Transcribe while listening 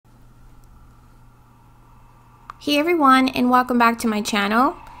Hey everyone, and welcome back to my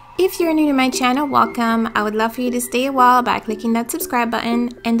channel. If you're new to my channel, welcome. I would love for you to stay a while by clicking that subscribe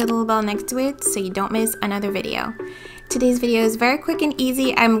button and the little bell next to it so you don't miss another video. Today's video is very quick and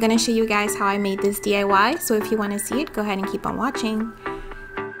easy. I'm going to show you guys how I made this DIY, so if you want to see it, go ahead and keep on watching.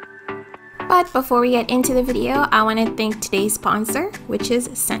 But before we get into the video, I want to thank today's sponsor, which is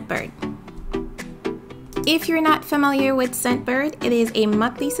Scentbird. If you're not familiar with Scentbird, it is a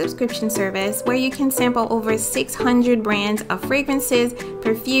monthly subscription service where you can sample over 600 brands of fragrances,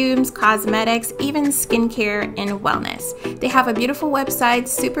 perfumes, cosmetics, even skincare and wellness. They have a beautiful website,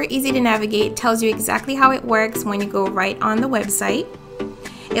 super easy to navigate, tells you exactly how it works when you go right on the website.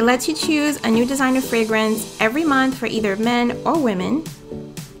 It lets you choose a new designer fragrance every month for either men or women,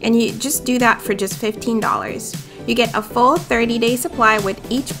 and you just do that for just $15. You get a full 30-day supply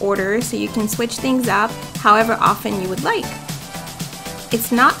with each order, so you can switch things up however often you would like.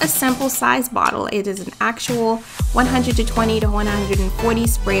 It's not a simple size bottle, it is an actual 120 to 140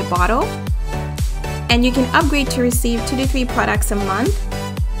 spray bottle, and you can upgrade to receive 2 to 3 products a month.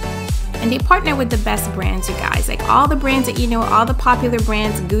 And they partner with the best brands, you guys, like all the brands that you know, all the popular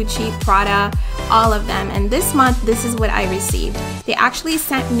brands, Gucci, Prada, all of them. And this month, this is what I received. They actually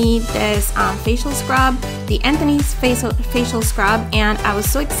sent me this facial scrub, the Anthony's facial scrub, and I was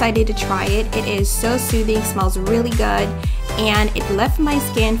so excited to try it. It is so soothing, smells really good, and it left my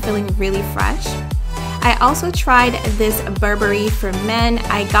skin feeling really fresh. I also tried this Burberry for men.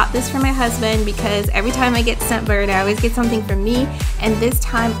 I got this for my husband because every time I get Scentbird, I always get something for me, and this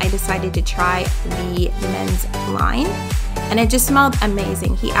time I decided to try the men's line, and it just smelled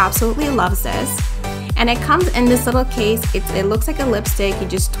amazing. He absolutely loves this. And it comes in this little case. It looks like a lipstick. You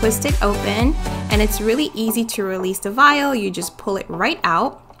just twist it open, and it's really easy to release the vial. You just pull it right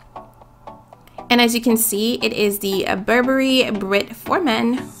out. And as you can see, it is the Burberry Brit for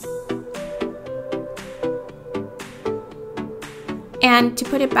Men. And to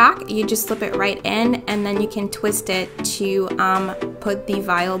put it back, you just slip it right in, and then you can twist it to put the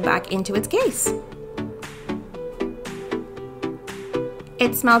vial back into its case.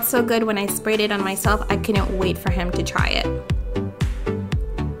 It smelled so good when I sprayed it on myself, I couldn't wait for him to try it.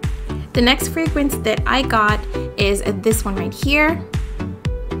 The next fragrance that I got is this one right here,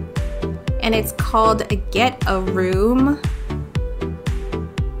 and it's called Get a Room,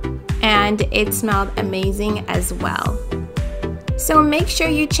 and it smelled amazing as well. So make sure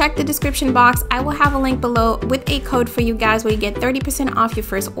you check the description box. I will have a link below with a code for you guys where you get 30% off your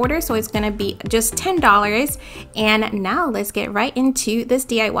first order. So it's gonna be just $10. And now let's get right into this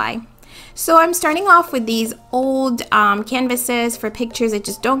DIY. So I'm starting off with these old canvases for pictures that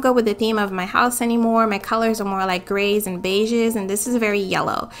just don't go with the theme of my house anymore. My colors are more like grays and beiges, and this is very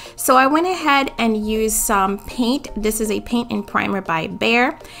yellow. So I went ahead and used some paint. This is a paint and primer by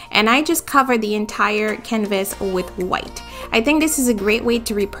Behr, and I just covered the entire canvas with white. I think this is a great way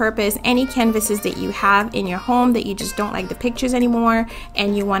to repurpose any canvases that you have in your home that you just don't like the pictures anymore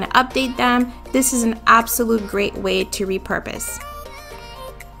and you want to update them. This is an absolute great way to repurpose.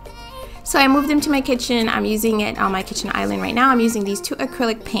 So I moved them to my kitchen. I'm using it on my kitchen island right now. I'm using these 2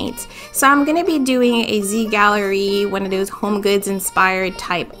 acrylic paints. So I'm gonna be doing a Z-gallerie, one of those home goods inspired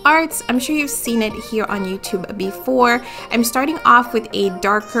type arts. I'm sure you've seen it here on YouTube before. I'm starting off with a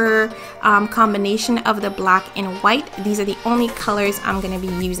darker combination of the black and white. These are the only colors I'm gonna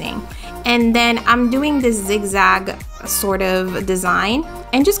be using. And then I'm doing this zigzag sort of design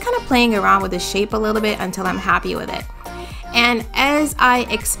and just kind of playing around with the shape a little bit until I'm happy with it. And as I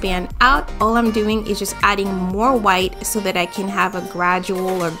expand out, all I'm doing is just adding more white so that I can have a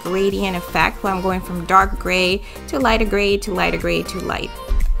gradual or gradient effect where I'm going from dark gray to lighter gray to lighter gray to light.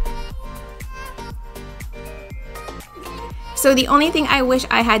 So the only thing I wish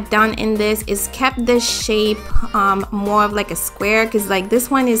I had done in this is kept this shape more of like a square, because like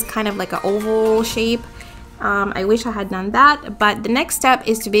this one is kind of like an oval shape. I wish I had done that. But the next step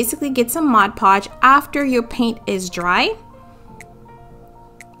is to basically get some Mod Podge after your paint is dry.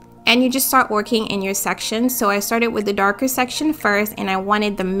 And you just start working in your section. So I started with the darker section first, and I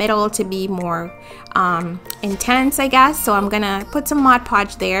wanted the middle to be more intense, I guess. So I'm gonna put some Mod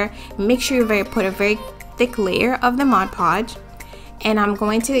Podge there. Make sure you put a very thick layer of the Mod Podge. And I'm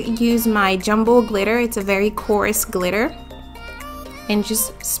going to use my jumbo glitter. It's a very coarse glitter, and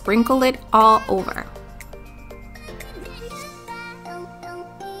just sprinkle it all over.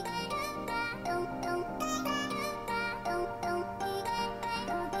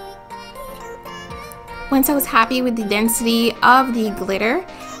 Once I was happy with the density of the glitter,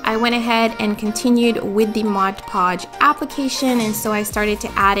 I went ahead and continued with the ModPodge application, and so I started to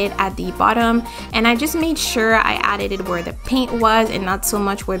add it at the bottom, and I just made sure I added it where the paint was and not so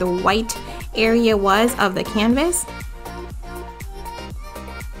much where the white area was of the canvas.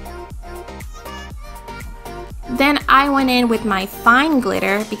 Then I went in with my fine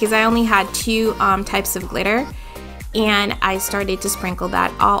glitter because I only had two types of glitter, and I started to sprinkle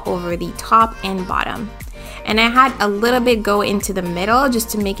that all over the top and bottom. And I had a little bit go into the middle just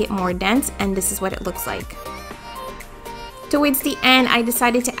to make it more dense, and this is what it looks like. Towards the end, I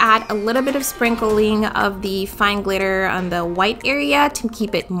decided to add a little bit of sprinkling of the fine glitter on the white area to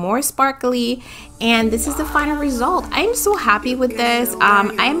keep it more sparkly, and this is the final result. I'm so happy with this.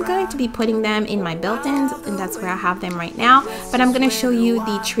 I'm going to be putting them in my built-ins, and that's where I have them right now, but I'm going to show you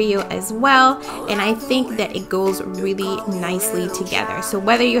the trio as well, and I think that it goes really nicely together. So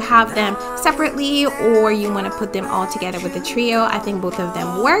whether you have them separately or you want to put them all together with the trio, I think both of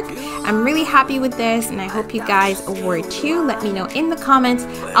them work. I'm really happy with this, and I hope you guys were too. Let me know in the comments.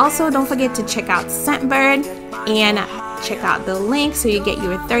 Also, don't forget to check out Scentbird and check out the link so you get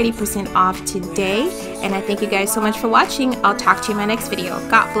your 30% off today. And I thank you guys so much for watching. I'll talk to you in my next video.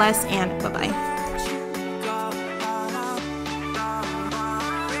 God bless, and bye-bye.